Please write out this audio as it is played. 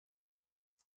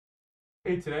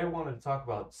Hey, today I wanted to talk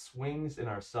about swings in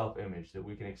our self-image that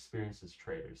we can experience as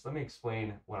traders. Let me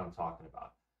explain what I'm talking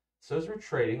about. So as we're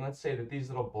trading, let's say that these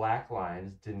little black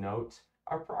lines denote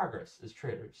our progress as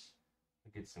traders.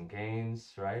 We get some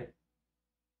gains, right?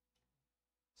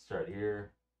 Start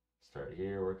here, start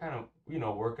here. We're kind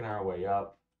of, working our way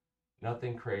up.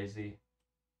 Nothing crazy.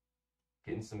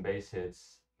 Getting some base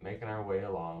hits, making our way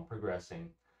along, progressing.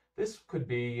 This could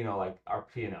be, like our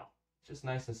P&L. Just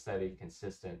nice and steady,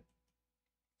 consistent.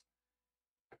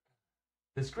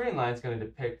 This green line is going to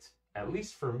depict, at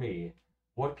least for me,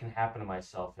 what can happen to my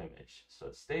self-image. So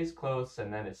it stays close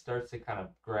and then it starts to kind of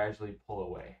gradually pull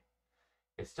away.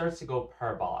 It starts to go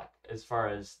parabolic as far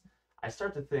as I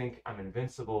start to think I'm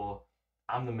invincible,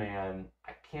 I'm the man,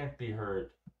 I can't be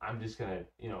hurt. I'm just going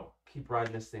to, keep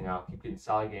riding this thing out, keep getting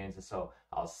solid gains. And so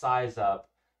I'll size up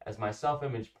as my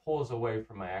self-image pulls away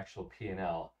from my actual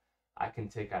P&L. I can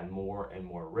take on more and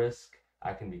more risk.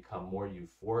 I can become more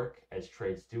euphoric as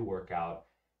trades do work out,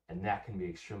 and that can be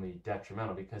extremely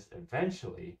detrimental because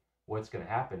eventually what's going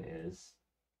to happen is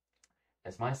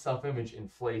as my self-image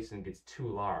inflates and gets too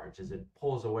large, as it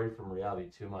pulls away from reality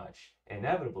too much,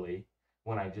 inevitably,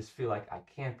 when I just feel like I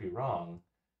can't be wrong,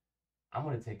 I'm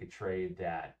going to take a trade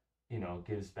that,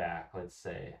 gives back, let's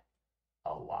say,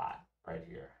 a lot right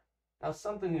here. Now,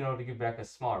 something, to give back a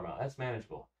smaller amount, that's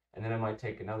manageable. And then I might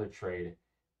take another trade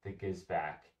that gives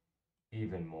back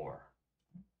even more.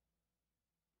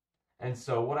 And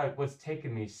so what's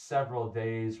taken me several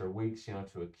days or weeks,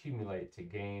 to accumulate, to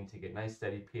gain, to get nice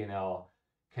steady P&L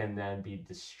can then be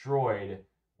destroyed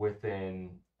within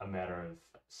a matter of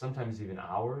sometimes even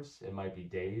hours. It might be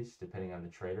days, depending on the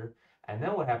trader. And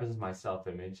then what happens with my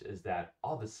self-image is that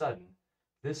all of a sudden,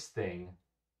 this thing,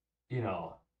 you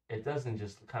know, it doesn't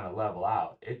just kind of level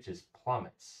out. It just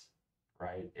plummets,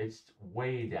 right? It's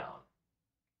way down.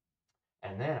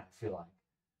 And then I feel like,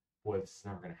 boy, this is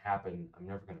never going to happen. I'm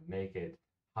never going to make it.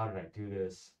 How did I do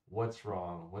this? What's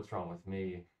wrong? What's wrong with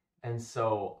me? And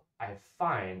so I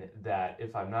find that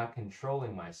if I'm not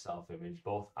controlling my self image,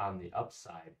 both on the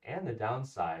upside and the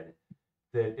downside,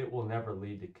 that it will never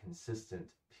lead to consistent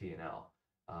P&L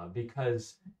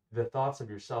because the thoughts of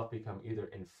yourself become either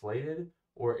inflated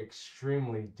or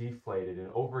extremely deflated and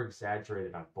over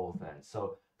exaggerated on both ends.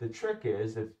 So the trick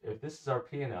is if this is our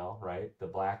P&L, right, the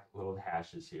black little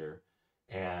hashes here,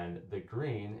 and the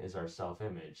green is our self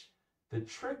image, the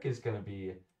trick is going to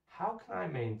be how can I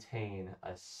maintain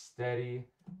a steady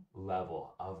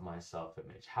level of my self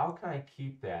image? How can I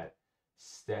keep that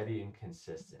steady and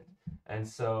consistent? And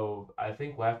so I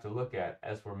think we'll have to look at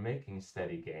as we're making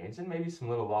steady gains and maybe some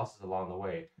little losses along the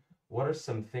way. What are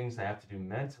some things I have to do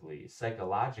mentally,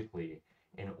 psychologically,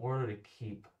 in order to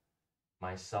keep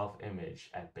my self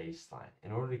image at baseline,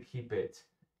 in order to keep it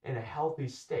in a healthy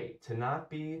state, to not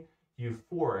be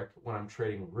euphoric when I'm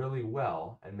trading really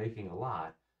well and making a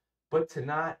lot, but to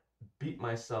not beat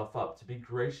myself up, to be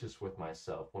gracious with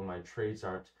myself when my trades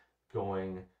aren't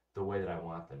going the way that I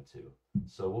want them to.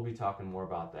 So we'll be talking more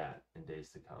about that in days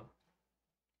to come.